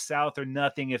probably the South or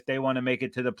nothing if they want to make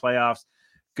it to the playoffs.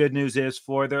 Good news is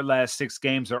 4 of their last 6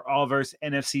 games are all versus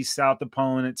NFC South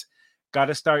opponents. Got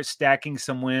to start stacking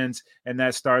some wins, and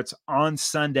that starts on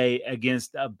Sunday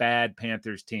against a bad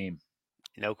Panthers team.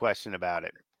 No question about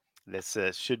it. This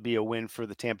should be a win for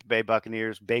the Tampa Bay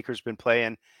Buccaneers. Baker's been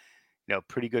playing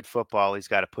pretty good football. He's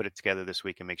got to put it together this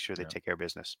week and make sure they take care of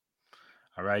business.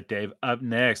 All right, Dave. Up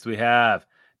next, we have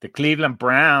the Cleveland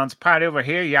Browns. Party over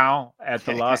here, y'all, at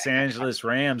the Los Angeles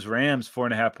Rams. Rams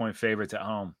 4.5-point favorites at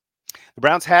home. The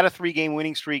Browns had a 3-game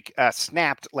winning streak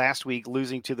snapped last week,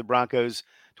 losing to the Broncos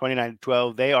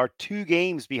 29-12. They are 2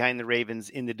 games behind the Ravens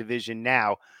in the division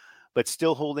now, but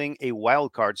still holding a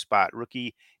wild card spot.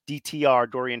 Rookie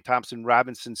DTR Dorian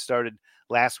Thompson-Robinson started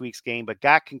last week's game, but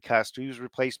got concussed. He was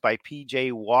replaced by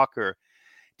PJ Walker.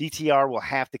 DTR will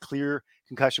have to clear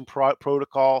concussion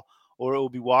protocol, or it will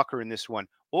be Walker in this one.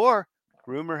 Or,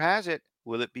 rumor has it,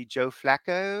 will it be Joe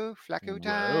Flacco? Flacco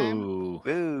time? Whoa.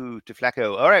 Boo to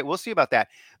Flacco. All right, we'll see about that.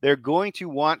 They're going to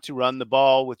want to run the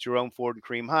ball with Jerome Ford and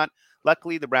Kareem Hunt.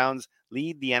 Luckily, the Browns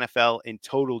lead the NFL in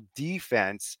total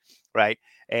defense, right?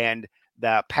 And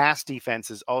the pass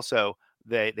defense is also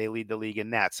they lead the league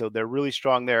in that. So they're really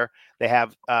strong there. They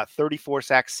have 34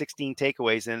 sacks, 16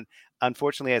 takeaways, and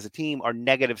unfortunately as a team are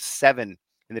 -7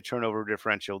 in the turnover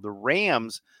differential. The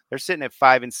Rams, they're sitting at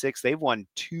 5-6. They've won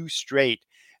 2 straight.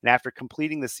 And after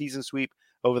completing the season sweep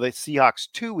over the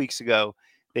Seahawks 2 weeks ago,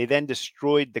 they then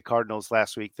destroyed the Cardinals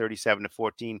last week,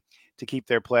 37-14, to keep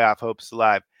their playoff hopes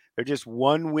alive. They're just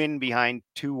 1 win behind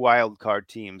 2 wild card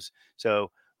teams.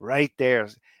 So right there.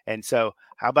 And so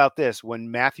how about this? When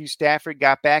Matthew Stafford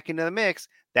got back into the mix,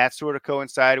 that sort of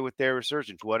coincided with their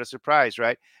resurgence. What a surprise,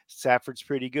 right? Stafford's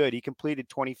pretty good. He completed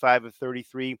 25 of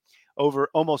 33, over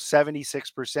almost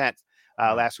 76%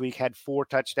 last week, had 4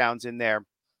 touchdowns in there.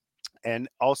 And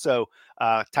also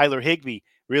Tyler Higbee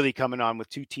really coming on with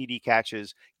 2 TD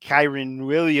catches. Kyron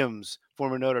Williams,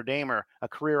 former Notre Damer, a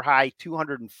career high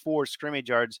 204 scrimmage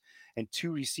yards and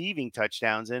 2 receiving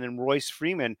touchdowns. And then Royce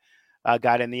Freeman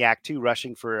got in the act too,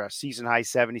 rushing for a season high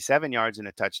 77 yards and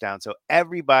a touchdown. So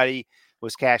everybody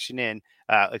was cashing in,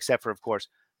 except for, of course,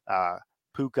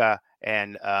 Puka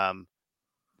and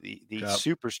the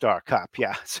superstar Cup.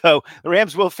 Yeah. So the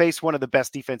Rams will face one of the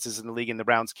best defenses in the league in the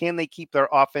Browns. Can they keep their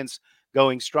offense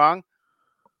going strong?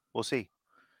 We'll see.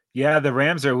 Yeah, the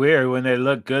Rams are weird. When they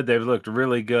look good, they've looked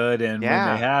really good. And when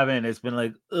they haven't, it's been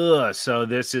like, ugh. So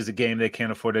this is a game they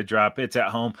can't afford to drop. It's at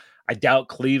home. I doubt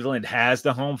Cleveland has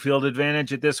the home field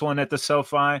advantage at this one at the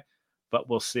SoFi, but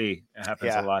we'll see. It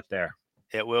happens a lot there.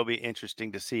 It will be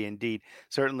interesting to see, indeed.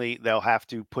 Certainly, they'll have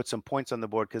to put some points on the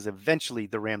board because eventually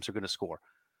the Rams are going to score.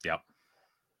 Yep.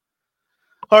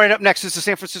 All right, up next is the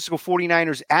San Francisco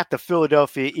 49ers at the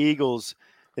Philadelphia Eagles.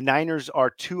 The Niners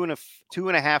are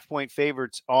 2.5 point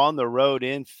favorites on the road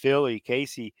in Philly.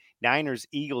 Casey,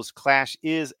 Niners-Eagles clash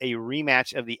is a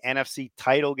rematch of the NFC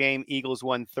title game. Eagles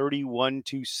won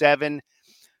 31-7. Of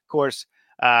course,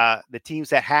 the teams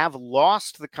that have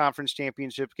lost the conference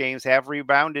championship games have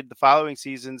rebounded the following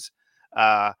seasons,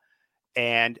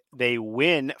 and they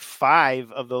win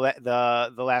 5 of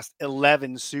the last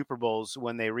 11 Super Bowls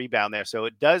when they rebound there. So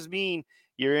it does mean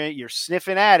you're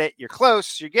sniffing at it. You're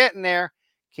close. You're getting there.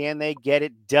 Can they get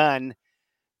it done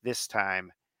this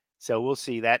time? So we'll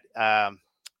see that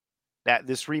that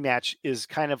this rematch is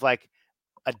kind of like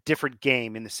a different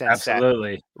game in the sense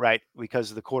Absolutely. that, right, because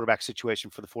of the quarterback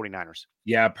situation for the 49ers.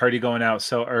 Yeah, Purdy going out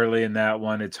so early in that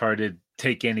one, it's hard to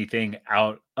take anything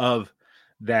out of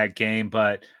that game,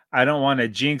 but I don't want to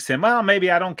jinx him. Well, maybe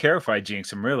I don't care if I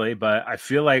jinx him really, but I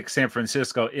feel like San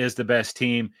Francisco is the best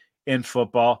team in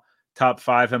football, top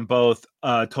 5 in both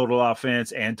total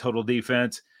offense and total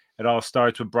defense. It all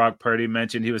starts with Brock Purdy.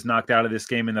 Mentioned he was knocked out of this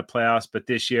game in the playoffs, but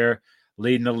this year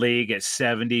leading the league at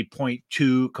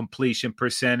 70.2 completion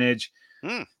percentage.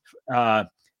 In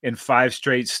 5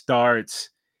 straight starts,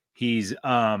 he's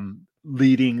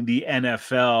leading the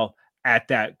NFL at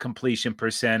that completion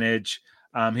percentage.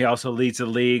 He also leads the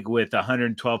league with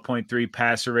 112.3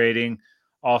 passer rating.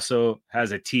 Also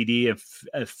has a TD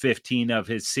of 15 of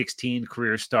his 16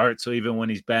 career starts. So even when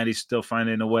he's bad, he's still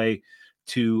finding a way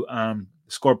to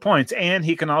score points. And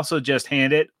he can also just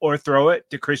hand it or throw it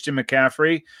to Christian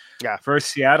McCaffrey. Yeah. For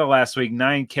Seattle last week,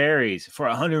 9 carries for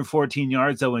 114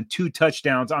 yards, though, and 2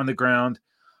 touchdowns on the ground.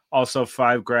 Also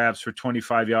 5 grabs for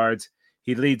 25 yards.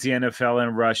 He leads the NFL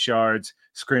in rush yards,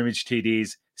 scrimmage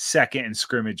TDs, second in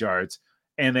scrimmage yards.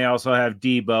 And they also have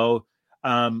Debo.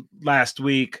 Last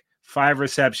week, 5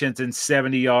 receptions and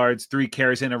 70 yards, 3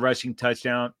 carries and a rushing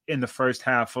touchdown in the first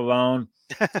half alone.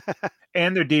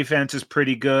 And their defense is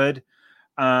pretty good.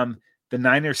 The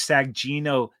Niners sacked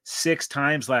Geno 6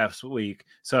 times last week.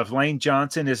 So if Lane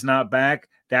Johnson is not back,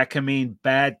 that can mean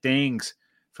bad things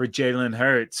for Jalen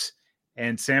Hurts.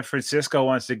 And San Francisco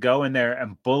wants to go in there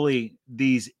and bully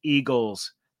these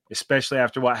Eagles, especially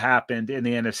after what happened in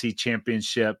the NFC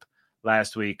Championship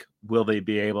last week. Will they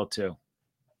be able to?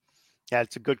 Yeah,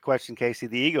 it's a good question, Casey.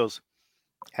 The Eagles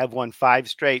have won 5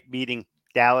 straight, beating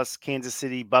Dallas, Kansas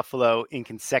City, Buffalo in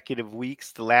consecutive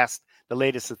weeks. The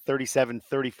latest, a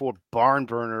 37-34 barn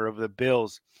burner of the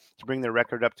Bills to bring their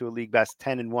record up to a league best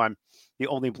 10-1. The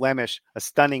only blemish, a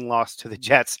stunning loss to the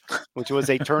Jets, which was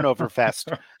a turnover fest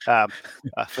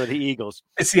for the Eagles.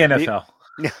 It's the NFL.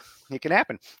 It can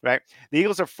happen, right? The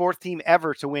Eagles are 4th team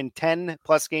ever to win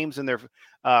 10-plus games in their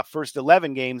first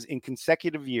 11 games in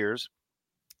consecutive years,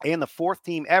 and the 4th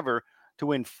team ever to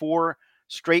win 4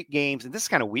 straight games. And this is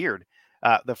kind of weird.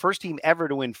 The first team ever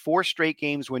to win 4 straight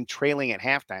games when trailing at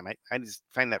halftime. I just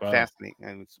find that fascinating.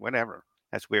 I mean, whatever.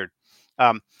 That's weird.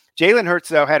 Jalen Hurts,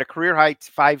 though, had a career-high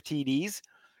 5 TDs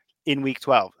in Week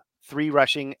 12. 2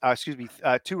 rushing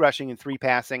and 3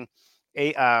 passing.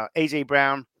 A.J.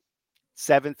 Brown,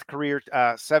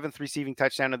 7th receiving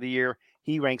touchdown of the year.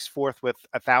 He ranks 4th with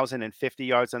 1,050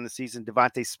 yards on the season.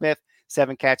 Devontae Smith,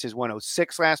 7 catches,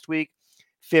 106 last week.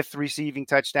 5th receiving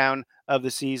touchdown of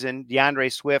the season.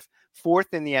 DeAndre Swift,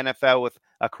 4th in the NFL with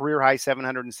a career-high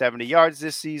 770 yards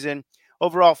this season.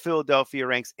 Overall, Philadelphia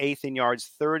ranks 8th in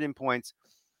yards, 3rd in points,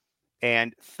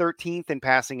 and 13th in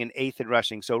passing and 8th in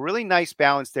rushing. So really nice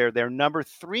balance there. They're number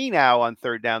 3 now on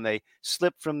 3rd down. They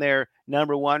slipped from their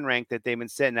number 1 rank that they've been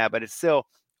sitting at, but it's still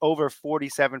over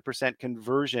 47%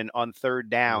 conversion on 3rd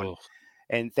down. Whoa.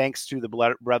 And thanks to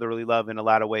the brotherly love in a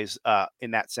lot of ways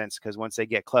in that sense, because once they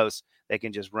get close, they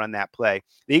can just run that play.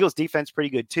 The Eagles' defense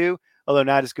pretty good too, although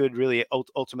not as good really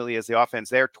ultimately as the offense.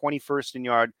 They're 21st in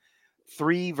yard,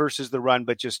 3 versus the run,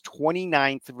 but just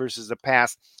 29th versus the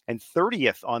pass, and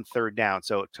 30th on 3rd down.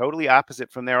 So totally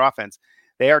opposite from their offense.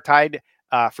 They are tied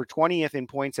for 20th in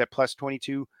points at plus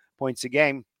 22 points a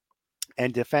game.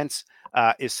 And defense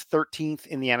is 13th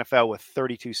in the NFL with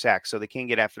 32 sacks, so they can't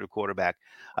get after the quarterback.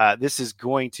 This is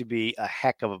going to be a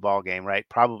heck of a ball game, right?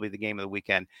 Probably the game of the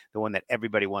weekend, the one that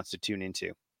everybody wants to tune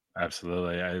into.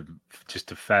 Absolutely.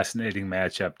 Just a fascinating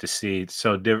matchup to see.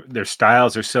 So their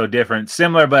styles are so different,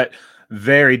 similar, but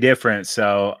very different.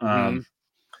 So I'm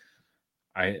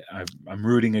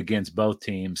rooting against both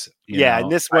teams. And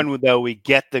this one, though, we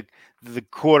get the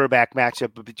quarterback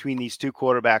matchup between these two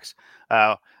quarterbacks.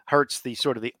 Hurts the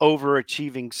sort of the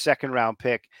overachieving 2nd round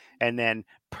pick, and then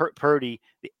Purdy,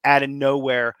 the out of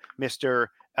nowhere Mr.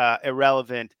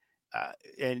 Irrelevant,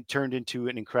 and turned into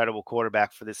an incredible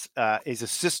quarterback for this. He's a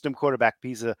system quarterback.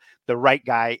 He's the right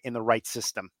guy in the right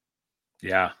system.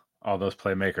 Yeah, all those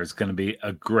playmakers. Going to be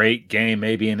a great game,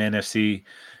 maybe an NFC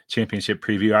championship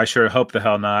preview. I sure hope the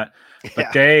hell not. But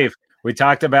Yeah. Dave, we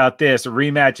talked about this, a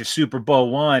rematch of Super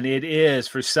Bowl I. It is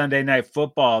for Sunday Night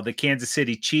Football. The Kansas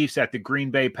City Chiefs at the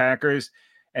Green Bay Packers,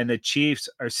 and the Chiefs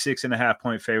are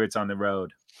 6.5-point favorites on the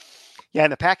road. Yeah,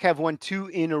 and the Pack have won 2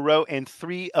 in a row and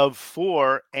 3 of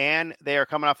 4, and they are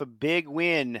coming off a big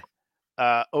win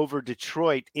over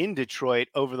Detroit, in Detroit,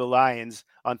 over the Lions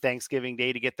on Thanksgiving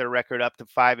Day to get their record up to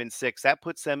 5-6. That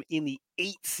puts them in the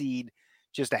 8th seed,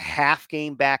 just a half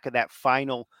game back of that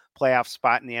final playoff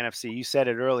spot in the NFC. You said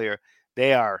it earlier.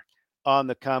 They are on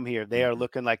the come here. They are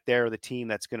looking like they're the team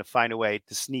that's going to find a way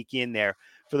to sneak in there.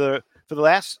 For the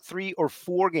last 3 or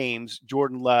 4 games,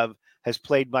 Jordan Love has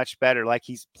played much better. Like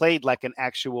he's played like an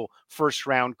actual first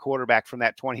round quarterback from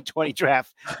that 2020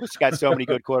 draft, which got so many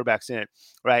good quarterbacks in it,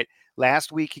 right?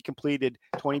 Last week, he completed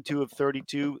 22 of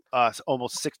 32,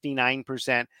 almost 69%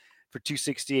 for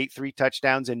 268, 3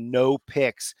 touchdowns and no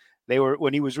picks.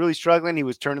 When he was really struggling, he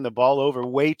was turning the ball over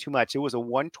way too much. It was a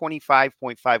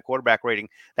 125.5 quarterback rating.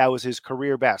 That was his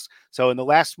career best. So in the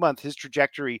last month, his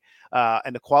trajectory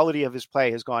and the quality of his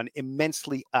play has gone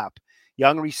immensely up.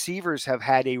 Young receivers have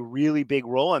had a really big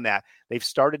role in that. They've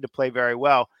started to play very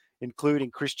well,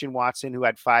 including Christian Watson, who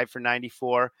had 5 for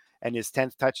 94 and his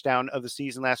 10th touchdown of the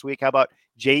season last week. How about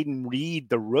Jaden Reed,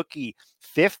 the rookie,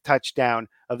 5th touchdown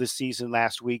of the season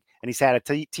last week, and he's had a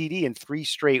TD in 3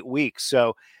 straight weeks.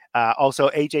 So also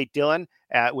A.J. Dillon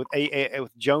with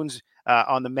Jones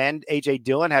on the mend. A.J.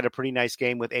 Dillon had a pretty nice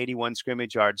game with 81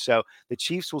 scrimmage yards. So the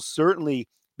Chiefs will certainly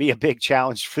be a big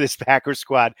challenge for this Packers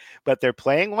squad, but they're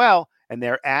playing well and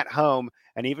they're at home.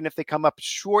 And even if they come up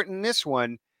short in this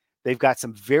one, they've got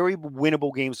some very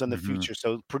winnable games on the future.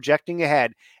 So projecting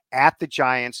ahead at the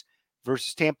Giants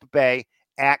versus Tampa Bay,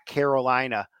 at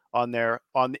Carolina in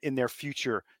their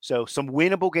future. So some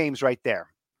winnable games right there.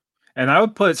 And I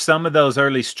would put some of those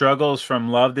early struggles from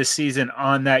Love this season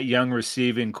on that young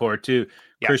receiving core too.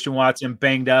 Yeah. Christian Watson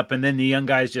banged up, and then the young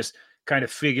guys just kind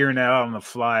of figuring it out on the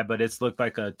fly. But it's looked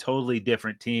like a totally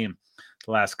different team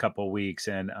the last couple of weeks,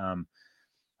 and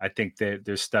I think that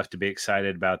there's stuff to be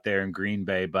excited about there in Green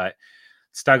Bay. But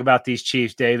let's talk about these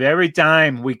Chiefs, Dave. Every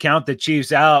time we count the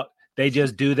Chiefs out, they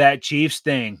just do that Chiefs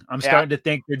thing. I'm starting to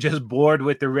think they're just bored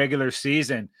with the regular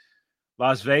season.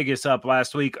 Las Vegas up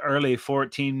last week early,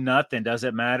 14-0. Does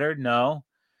it matter? No.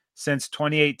 Since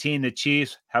 2018, the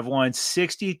Chiefs have won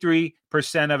 63%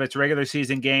 of its regular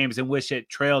season games in which it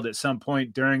trailed at some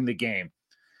point during the game.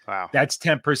 Wow. That's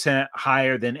 10%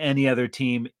 higher than any other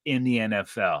team in the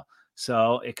NFL.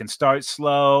 So it can start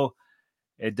slow.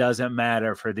 It doesn't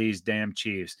matter for these damn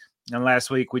Chiefs. And last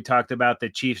week we talked about the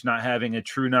Chiefs not having a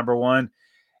true number one.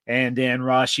 And then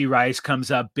Rashee Rice comes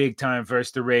up big time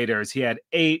versus the Raiders. He had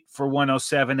 8 for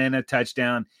 107 and a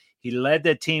touchdown. He led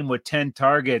the team with 10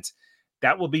 targets.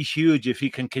 That will be huge if he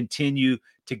can continue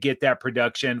to get that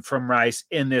production from Rice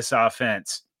in this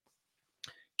offense.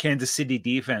 Kansas City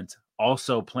defense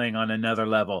also playing on another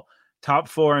level. Top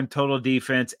 4 in total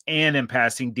defense and in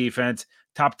passing defense.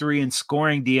 Top 3 in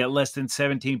scoring D at less than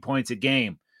 17 points a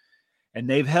game. And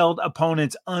they've held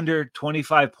opponents under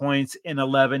 25 points in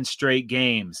 11 straight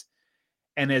games.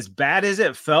 And as bad as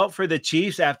it felt for the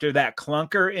Chiefs after that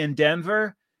clunker in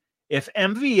Denver, if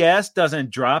MVS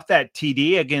doesn't drop that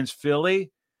TD against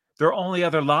Philly, their only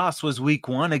other loss was week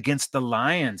 1 against the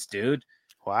Lions, dude.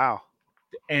 Wow.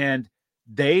 And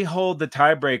they hold the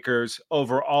tiebreakers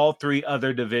over all 3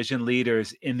 other division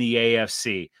leaders in the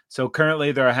AFC. So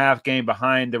currently they're a half game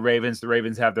behind the Ravens. The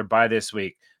Ravens have their bye this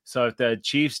week. So if the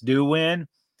Chiefs do win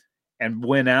and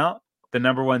win out, the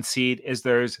number 1 seed is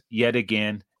theirs yet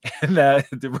again. And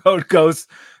the road goes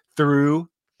through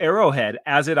Arrowhead,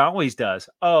 as it always does.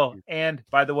 Oh, and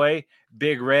by the way,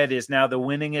 Big Red is now the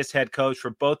winningest head coach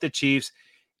for both the Chiefs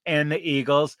and the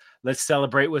Eagles. Let's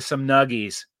celebrate with some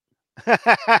nuggies.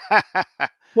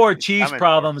 Poor Chiefs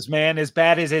problems, man. As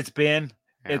bad as it's been,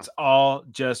 it's all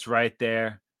just right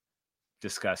there.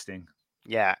 Disgusting.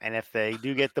 Yeah, and if they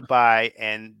do get the bye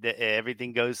and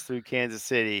everything goes through Kansas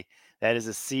City, that is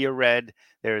a sea of red.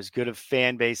 They're as good of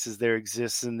fan bases there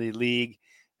exists in the league.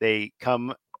 They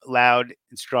come loud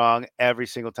and strong every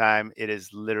single time. It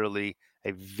is literally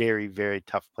a very, very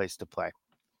tough place to play.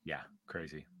 Yeah,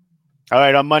 crazy. All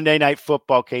right, on Monday Night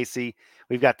Football, Casey,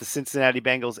 we've got the Cincinnati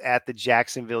Bengals at the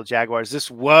Jacksonville Jaguars.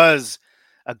 This was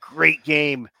a great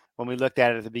game when we looked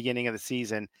at it at the beginning of the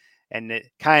season. And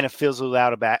it kind of fizzled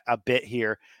out a bit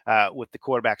here with the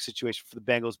quarterback situation for the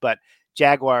Bengals. But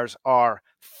Jaguars are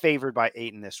favored by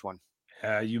 8 in this one.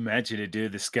 You mentioned it,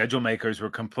 dude. The schedule makers were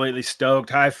completely stoked,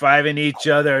 high-fiving each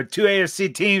other. 2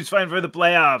 AFC teams fighting for the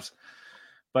playoffs.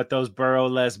 but those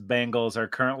Burrow-less Bengals are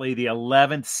currently the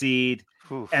 11th seed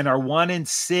Oof. and are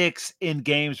 1-6 in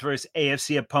games versus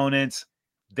AFC opponents.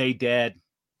 They dead.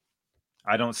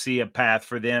 I don't see a path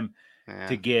for them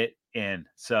to get in.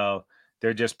 So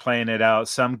they're just playing it out.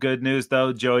 Some good news,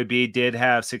 though. Joey B did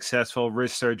have successful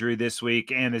wrist surgery this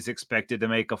week and is expected to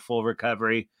make a full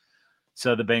recovery.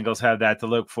 So the Bengals have that to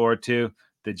look forward to.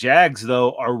 The Jags,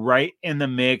 though, are right in the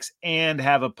mix and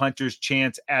have a puncher's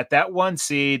chance at that 1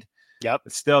 seed. Yep.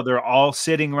 But still, they're all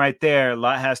sitting right there. A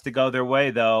lot has to go their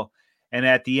way, though. And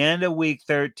at the end of week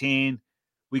 13,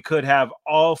 we could have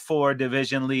all 4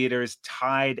 division leaders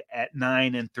tied at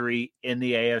 9-3 in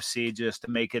the AFC, just to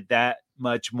make it that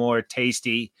much more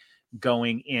tasty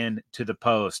going into the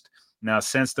post. Now,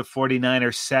 since the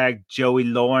 49ers sacked Joey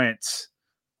Lawrence,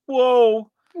 whoa,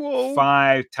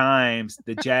 5 times,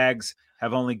 the Jags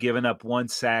have only given up 1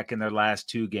 sack in their last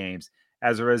 2 games.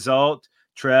 As a result,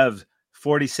 Trev,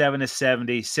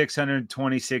 47-70,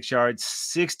 626 yards,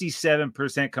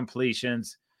 67%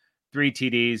 completions, 3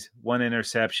 TDs, 1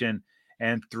 interception,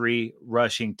 and 3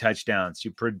 rushing touchdowns.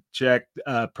 You protect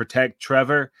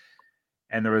Trevor,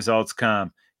 and the results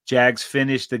come. Jags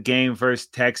finished the game versus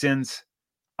Texans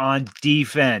on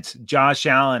defense. Josh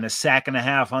Allen, a sack and a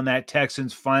half on that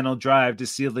Texans final drive to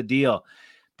seal the deal.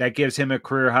 That gives him a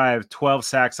career high of 12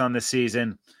 sacks on the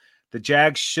season. The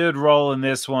Jags should roll in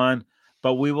this one,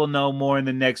 but we will know more in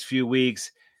the next few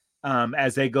weeks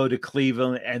as they go to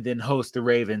Cleveland and then host the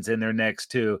Ravens in their next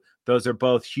 2. Those are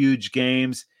both huge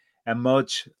games, and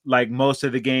much like most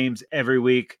of the games every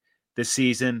week, the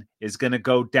season is going to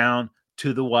go down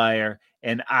to the wire,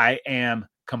 and I am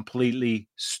completely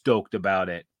stoked about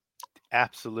it.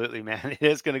 Absolutely, man. It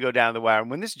is going to go down the wire.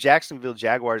 And when this Jacksonville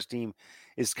Jaguars team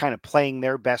is kind of playing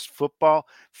their best football,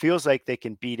 feels like they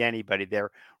can beat anybody.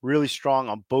 They're really strong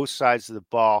on both sides of the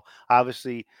ball.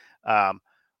 Obviously,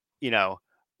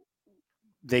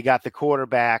 they got the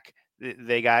quarterback.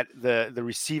 They got the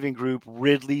receiving group.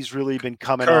 Ridley's really been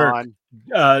coming on.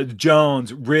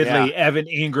 Jones, Ridley, Evan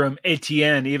Ingram,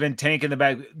 Etienne, even Tank in the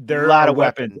back. There a lot are of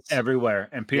weapons everywhere.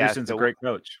 And Peterson's a great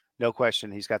coach. No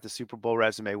question. He's got the Super Bowl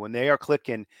resume. When they are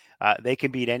clicking, they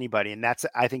can beat anybody. And that's,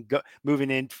 I think,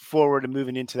 moving forward and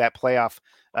moving into that playoff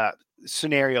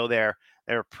scenario there,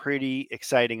 they're a pretty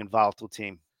exciting and volatile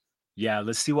team. Yeah,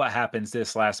 let's see what happens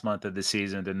this last month of the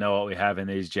season to know what we have in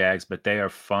these Jags, but they are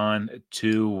fun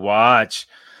to watch.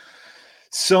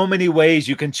 So many ways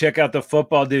you can check out the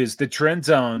Football Dudes. The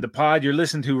Trendzone, the pod you're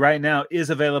listening to right now, is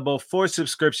available for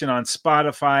subscription on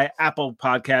Spotify, Apple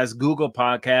Podcasts, Google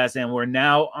Podcasts, and we're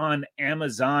now on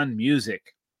Amazon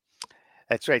Music.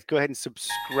 That's right. Go ahead and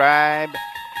subscribe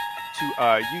to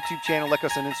our YouTube channel. Like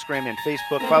us on Instagram and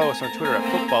Facebook. Follow us on Twitter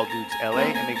at Football Dudes LA,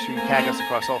 and make sure you tag us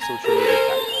across all social media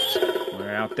platforms.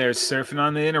 We're out there surfing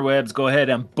on the interwebs. Go ahead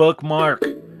and bookmark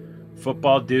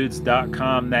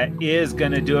footballdudes.com. That is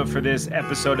going to do it for this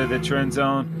episode of the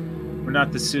Trendzone. We're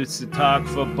not the suits to talk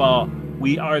football.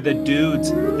 We are the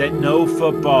dudes that know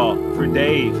football. For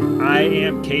Dave, I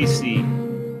am Casey.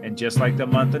 And just like the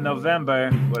month of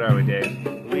November, what are we,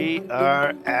 Dave? We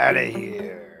are out of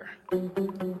here.